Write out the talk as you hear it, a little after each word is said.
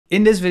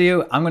In this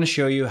video, I'm going to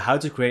show you how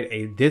to create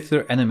a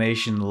Dither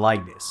animation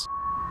like this.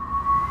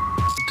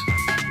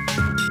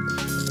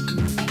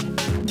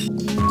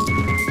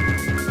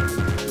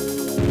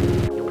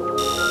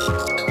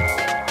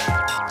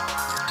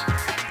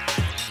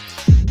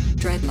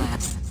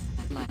 Dreadlabs.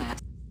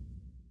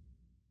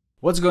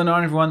 What's going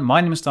on everyone,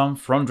 my name is Tom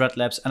from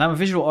Dreadlabs and I'm a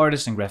visual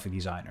artist and graphic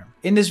designer.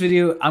 In this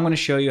video, I'm going to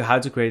show you how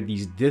to create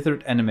these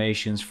dithered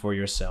animations for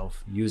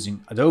yourself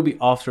using Adobe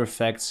After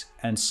Effects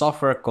and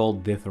software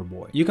called Dither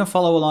Boy. You can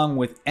follow along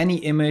with any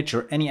image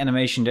or any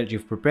animation that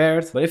you've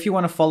prepared, but if you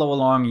want to follow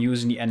along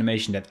using the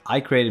animation that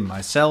I created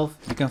myself,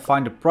 you can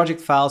find the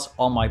project files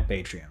on my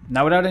Patreon.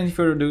 Now without any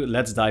further ado,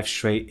 let's dive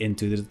straight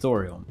into the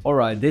tutorial.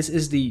 Alright, this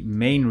is the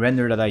main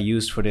render that I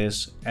used for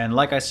this, and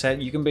like I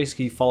said, you can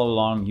basically follow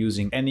along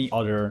using any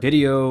other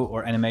video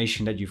or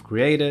animation that you've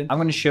created. I'm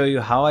going to show you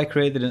how I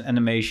created an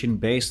animation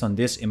based on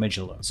this image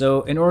alone.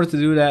 So in order to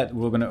do that,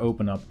 we're going to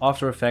open up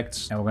After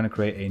Effects and we're going to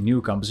create a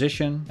new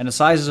composition. And the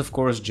size is of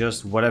course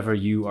just whatever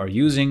you are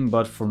using,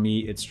 but for me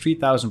it's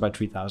 3000 by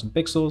 3000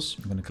 pixels.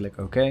 I'm going to click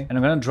OK and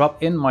I'm going to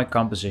drop in my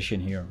composition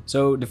here.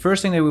 So the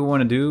first thing that we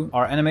want to do,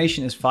 our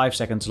animation is 5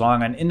 seconds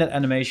long, and in that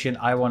animation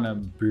I want to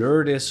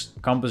blur this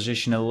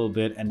composition a little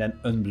bit and then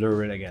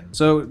unblur it again.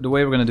 So the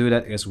way we're going to do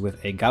that is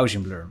with a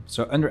Gaussian blur.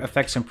 So under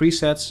Effects and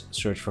Presets,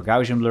 search for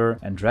Gaussian blur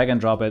and drag and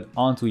drop it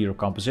onto your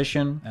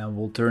composition, and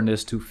we'll turn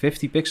this to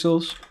 50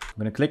 pixels. I'm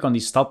going to click on the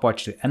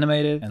stopwatch to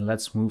animate it, and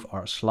let's move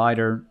our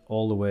slider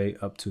all the way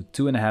up to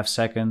 2.5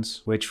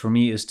 seconds, which for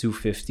me is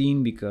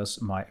 215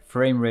 because my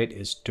frame rate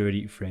is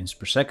 30 frames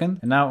per second.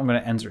 And now I'm going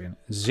to enter in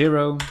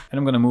 0 and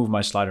I'm going to move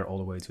my slider all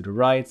the way to the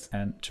right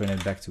and turn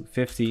it back to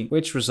 50,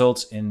 which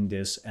results in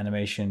this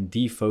animation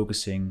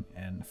defocusing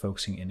and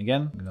focusing in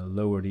again. I'm going to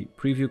lower the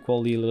preview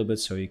quality a little bit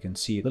so you can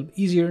see it a little bit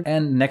easier.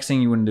 And next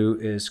thing you want to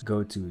do is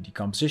go to the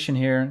composition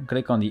here,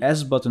 click on the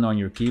S button on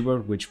your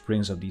keyboard, which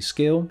brings up the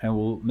scale, and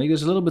we'll make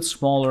this a little bit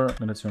smaller. I'm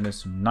going to turn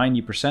this to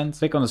 90%.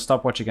 Click on the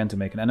stopwatch again to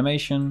make an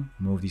animation,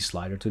 move the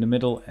slider to the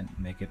middle and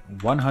make it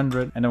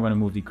 100, and I'm going to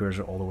move the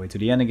cursor all the way to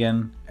the end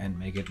again and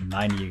make it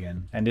 90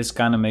 again. And this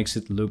kind of makes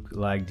it look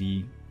like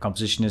the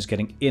composition is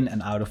getting in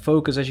and out of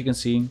focus, as you can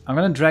see. I'm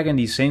going to drag in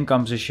the same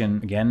composition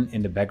again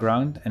in the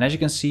background, and as you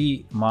can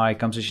see, my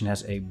composition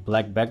has a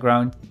black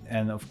background,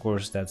 and of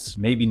course that's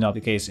maybe not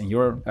the case in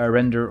your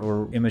render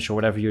or image or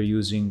whatever you're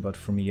using, but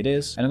for me it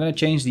is. And I'm going to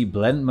change the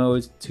blend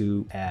mode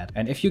to add,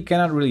 and if you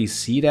cannot really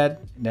see that,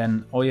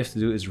 then all you have to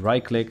do is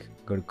right click,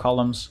 go to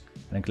columns,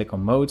 and then click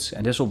on modes,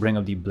 and this will bring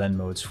up the blend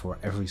modes for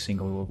every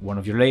single one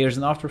of your layers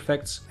in After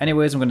Effects.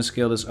 Anyways, I'm going to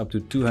scale this up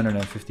to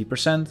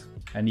 250%,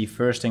 and the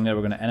first thing that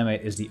we're going to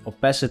animate is the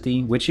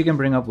opacity, which you can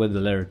bring up with the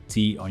letter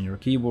T on your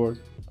keyboard.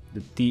 The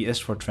T is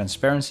for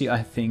transparency,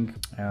 I think.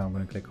 I'm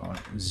going to click on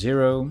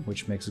 0,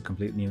 which makes it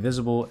completely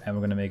invisible, and we're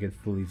going to make it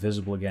fully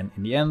visible again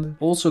in the end.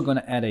 Also going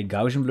to add a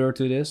Gaussian blur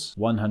to this,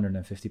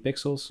 150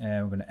 pixels,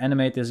 and we're going to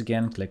animate this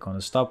again. Click on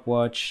the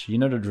stopwatch. You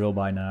know the drill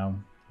by now.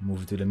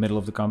 Move it to the middle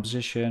of the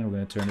composition. We're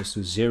going to turn this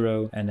to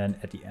 0, and then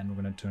at the end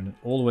we're going to turn it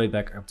all the way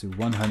back up to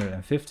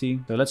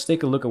 150. So let's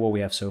take a look at what we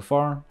have so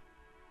far.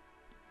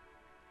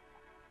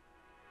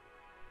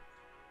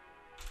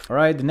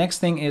 Alright, the next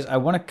thing is I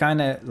want to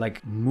kind of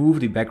like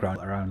move the background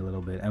around a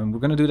little bit, and we're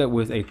going to do that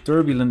with a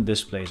turbulent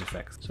displace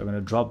effect. So I'm going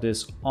to drop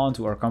this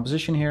onto our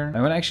composition here.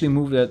 I'm going to actually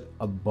move that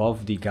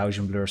above the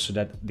Gaussian blur so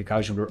that the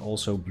Gaussian blur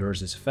also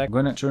blurs this effect. I'm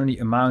going to turn the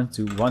amount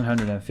to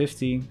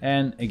 150,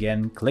 and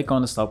again click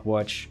on the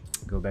stopwatch,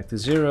 go back to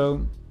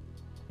 0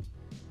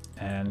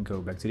 and go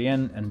back to the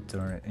end and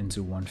turn it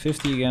into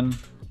 150 again.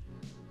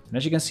 And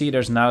as you can see,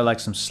 there's now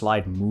like some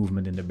slight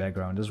movement in the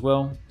background as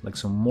well, like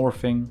some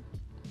morphing.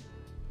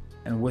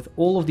 And with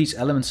all of these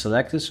elements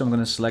selected, so I'm going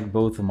to select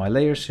both of my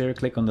layers here,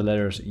 click on the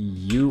letters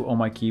U on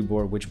my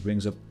keyboard, which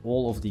brings up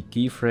all of the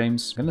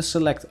keyframes. I'm going to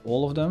select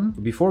all of them.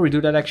 Before we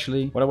do that,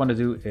 actually, what I want to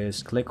do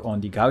is click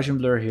on the Gaussian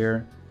blur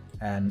here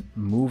and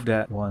move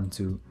that one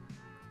to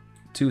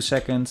 2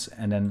 seconds,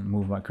 and then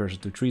move my cursor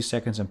to 3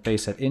 seconds and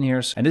paste that in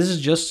here. And this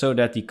is just so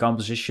that the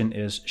composition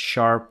is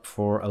sharp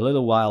for a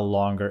little while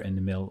longer in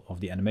the middle of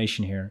the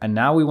animation here. And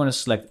now we want to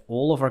select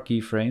all of our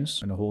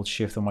keyframes. I'm going to hold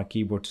shift on my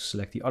keyboard to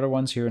select the other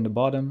ones here in the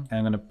bottom. And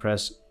I'm going to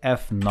press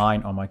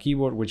F9 on my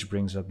keyboard, which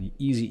brings up the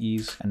easy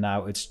ease. And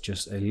now it's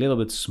just a little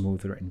bit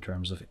smoother in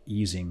terms of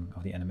easing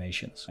of the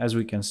animations, as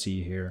we can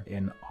see here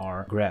in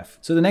our graph.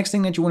 So the next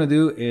thing that you want to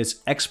do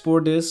is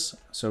export this.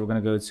 So we're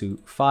going to go to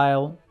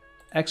File,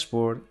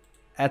 Export,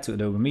 add to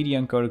Adobe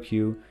Media Encoder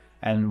Queue.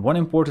 And one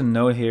important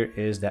note here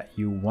is that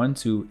you want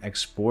to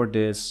export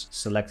this,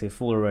 select a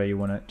folder where you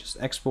want to just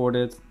export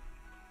it.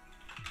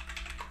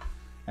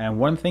 And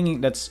one thing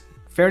that's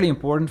Fairly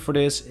important for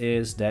this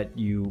is that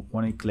you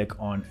want to click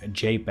on a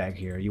JPEG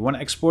here. You want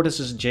to export this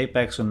as a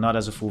JPEG, so not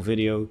as a full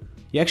video.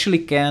 You actually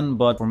can,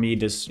 but for me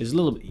this is a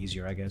little bit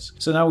easier, I guess.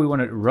 So now we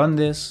want to run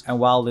this, and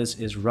while this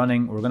is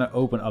running, we're going to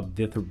open up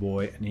Dither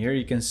Boy, and here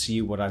you can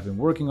see what I've been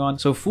working on.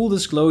 So full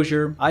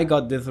disclosure, I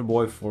got Dither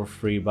Boy for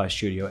free by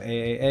Studio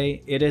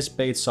AAA. It is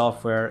paid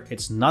software.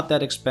 It's not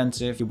that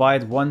expensive. You buy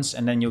it once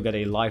and then you'll get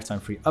a lifetime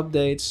free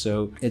update,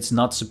 so it's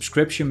not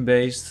subscription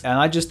based. And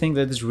I just think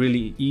that it's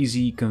really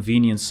easy,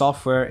 convenient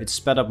software. It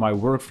sped up my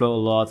workflow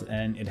a lot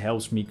and it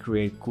helps me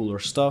create cooler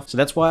stuff. So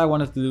that's why I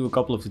wanted to do a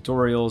couple of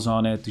tutorials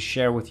on it to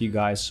share with you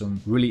guys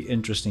some really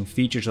interesting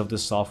features of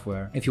this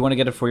software. If you want to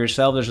get it for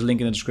yourself, there's a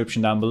link in the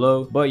description down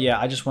below. But yeah,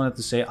 I just wanted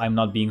to say I'm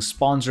not being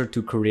sponsored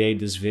to create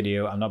this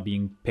video. I'm not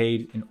being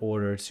paid in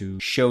order to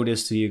show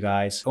this to you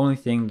guys. The only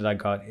thing that I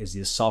got is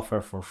this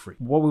software for free.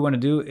 What we want to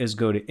do is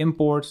go to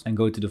import and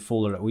go to the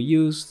folder that we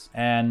used.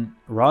 And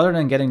rather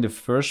than getting the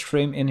first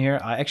frame in here,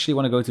 I actually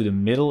want to go to the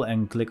middle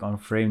and click on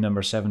frame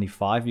number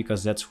 75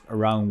 because that's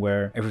around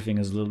where everything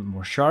is a little bit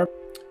more sharp.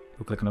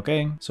 We'll click on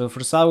OK. So for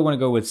the style, we want to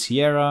go with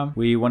Sierra.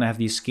 We want to have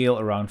the scale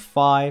around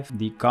 5.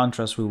 The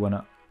contrast, we want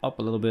to up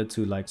a little bit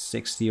to like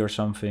 60 or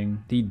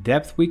something. The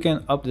depth, we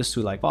can up this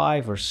to like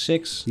 5 or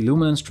 6. The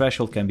luminance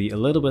threshold can be a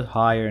little bit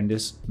higher, and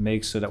this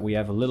makes so that we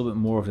have a little bit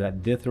more of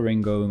that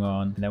dithering going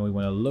on. And then we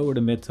want to lower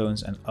the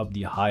midtones and up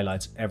the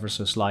highlights ever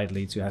so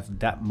slightly to have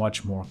that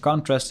much more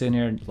contrast in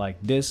here like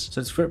this.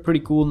 So it's pretty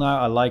cool now.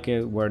 I like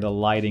it where the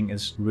lighting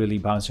is really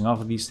bouncing off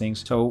of these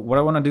things. So what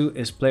I want to do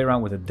is play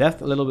around with the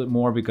depth a little bit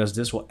more because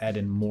this will add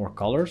in more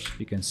colors,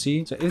 you can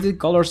see. So if the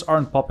colors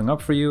aren't popping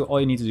up for you, all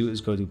you need to do is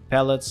go to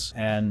palettes,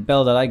 and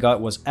palette that I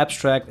got was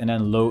abstract and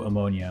then low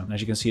ammonia. And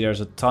as you can see,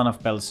 there's a ton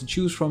of palettes to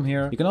choose from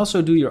here. You can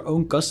also do your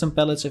own custom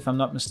palettes if I'm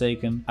not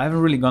mistaken. I haven't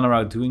really gone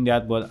around doing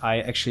that, but I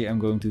actually am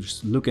going to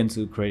just look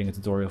into creating a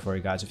tutorial for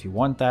you guys if you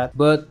want that.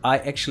 But I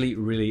actually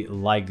really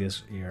like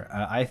this here.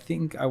 I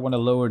think I want to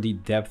lower the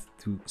depth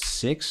to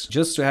 6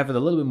 just to have it a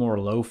little bit more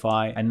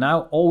lo-fi. And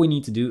now all we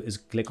need to do is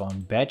click on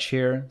batch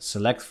here,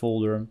 select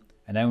folder,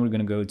 and then we're going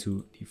to go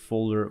to the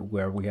folder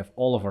where we have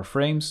all of our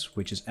frames,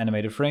 which is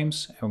animated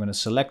frames. And we're going to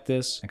select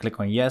this and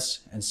click on yes.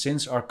 And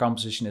since our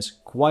composition is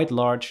quite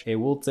large, it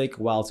will take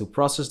a while to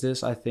process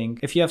this, I think.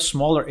 If you have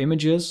smaller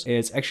images,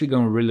 it's actually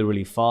going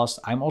really fast.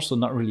 I'm also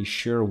not really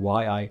sure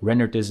why I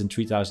rendered this in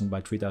 3000 by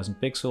 3000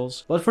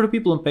 pixels. But for the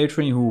people on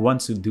Patreon who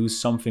want to do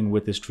something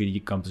with this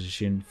 3D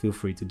composition, feel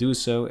free to do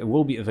so. It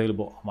will be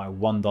available on my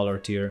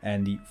 $1 tier,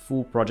 and the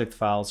full project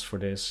files for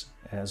this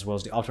as well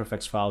as the After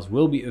Effects files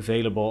will be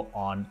available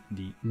on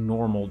the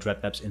normal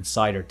Dreadlabs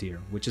Insider tier,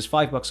 which is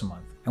 $5 a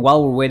month. And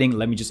while we're waiting,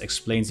 let me just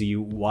explain to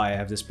you why I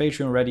have this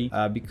Patreon ready.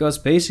 Because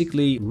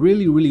basically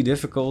really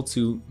difficult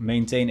to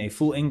maintain a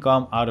full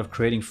income out of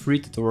creating free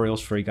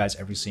tutorials for you guys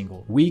every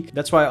single week.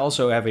 That's why I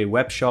also have a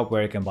web shop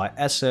where you can buy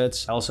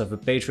assets. I also have a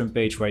Patreon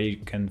page where you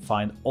can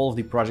find all of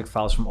the project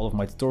files from all of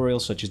my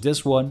tutorials, such as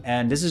this one.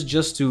 And this is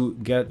just to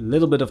get a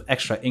little bit of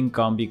extra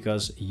income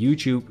because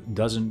YouTube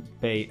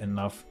doesn't pay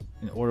enough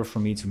in order for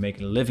me to make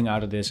a living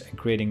out of this and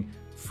creating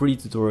free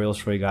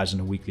tutorials for you guys on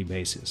a weekly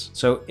basis.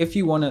 So if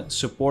you want to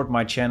support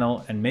my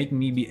channel and make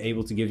me be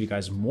able to give you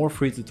guys more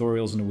free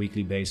tutorials on a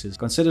weekly basis,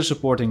 consider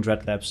supporting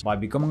Dreadlabs by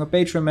becoming a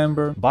Patreon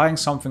member, buying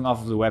something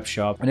off of the web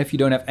shop. And if you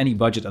don't have any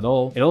budget at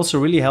all, it also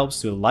really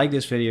helps to like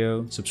this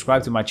video,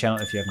 subscribe to my channel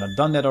if you have not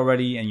done that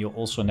already, and you'll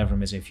also never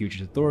miss a future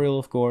tutorial,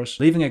 of course.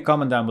 Leaving a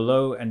comment down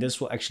below, and this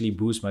will actually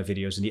boost my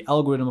videos in the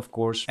algorithm, of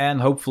course, and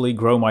hopefully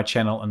grow my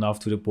channel enough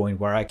to the point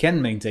where I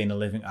can maintain a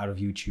living out of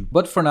YouTube.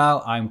 But for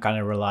now, I'm kind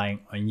of relying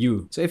on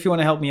you. So if you want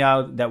to help me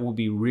out, that would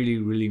be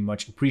really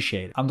much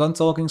appreciated. I'm done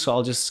talking, so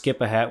I'll just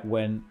skip ahead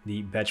when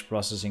the batch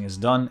processing is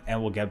done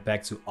and we'll get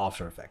back to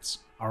After Effects.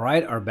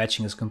 Alright, our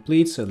batching is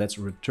complete, so let's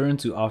return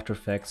to After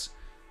Effects.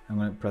 I'm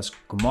going to press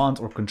Command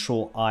or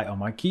Control I on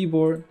my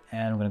keyboard,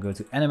 and I'm going to go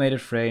to animated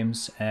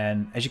frames.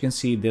 And as you can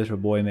see, Dither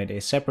Boy made a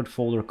separate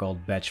folder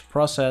called batch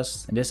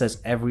processed, and this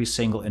has every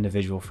single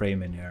individual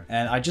frame in here.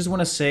 And I just want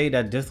to say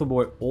that Dither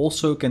Boy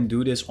also can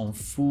do this on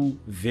full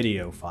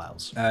video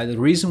files. The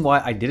reason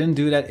why I didn't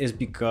do that is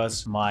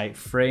because my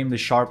frame, the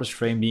sharpest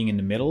frame being in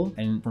the middle,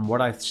 and from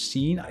what I've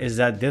seen is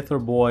that Dither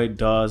Boy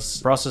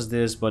does process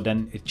this, but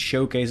then it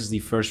showcases the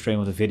first frame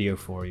of the video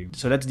for you.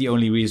 So that's the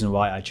only reason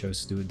why I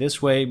chose to do it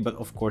this way. But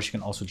of course, you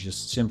can also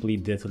just simply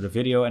dither the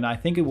video, and I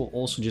think it will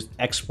also just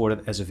export it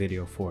as a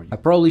video for you. I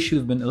probably should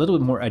have been a little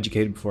bit more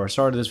educated before I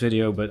started this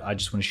video, but I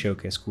just want to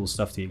showcase cool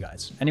stuff to you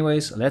guys.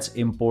 Anyways, let's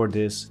import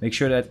this. Make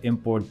sure that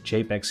import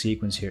JPEG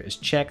sequence here is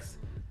checked,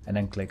 and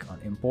then click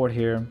on import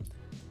here.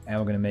 And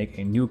we're going to make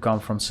a new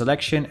comp from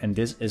selection, and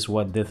this is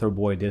what Dither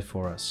Boy did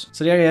for us.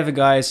 So there you have it,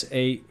 guys,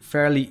 a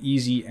fairly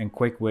easy and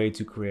quick way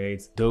to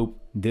create dope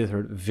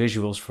dithered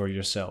visuals for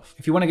yourself.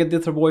 If you want to get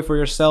Dither Boy for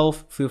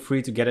yourself, feel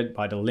free to get it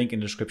by the link in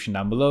the description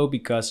down below,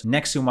 because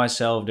next to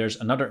myself there's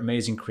another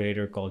amazing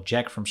creator called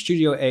Jack from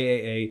Studio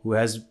AAA who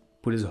has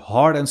put his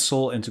heart and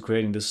soul into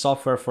creating this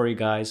software for you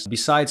guys.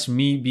 Besides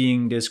me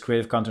being this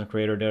creative content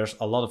creator, there's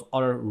a lot of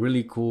other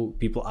really cool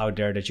people out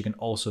there that you can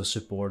also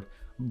support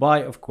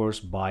by, of course,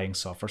 buying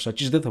software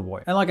such as Dither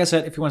Boy. And like I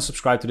said, if you want to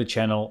subscribe to the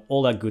channel,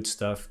 all that good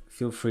stuff,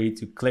 feel free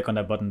to click on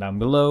that button down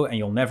below and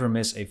you'll never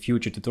miss a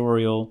future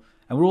tutorial.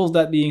 And with all of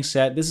that being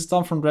said, this is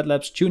Tom from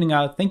Dreadlabs tuning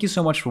out. Thank you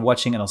so much for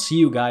watching and I'll see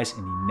you guys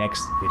in the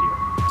next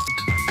video.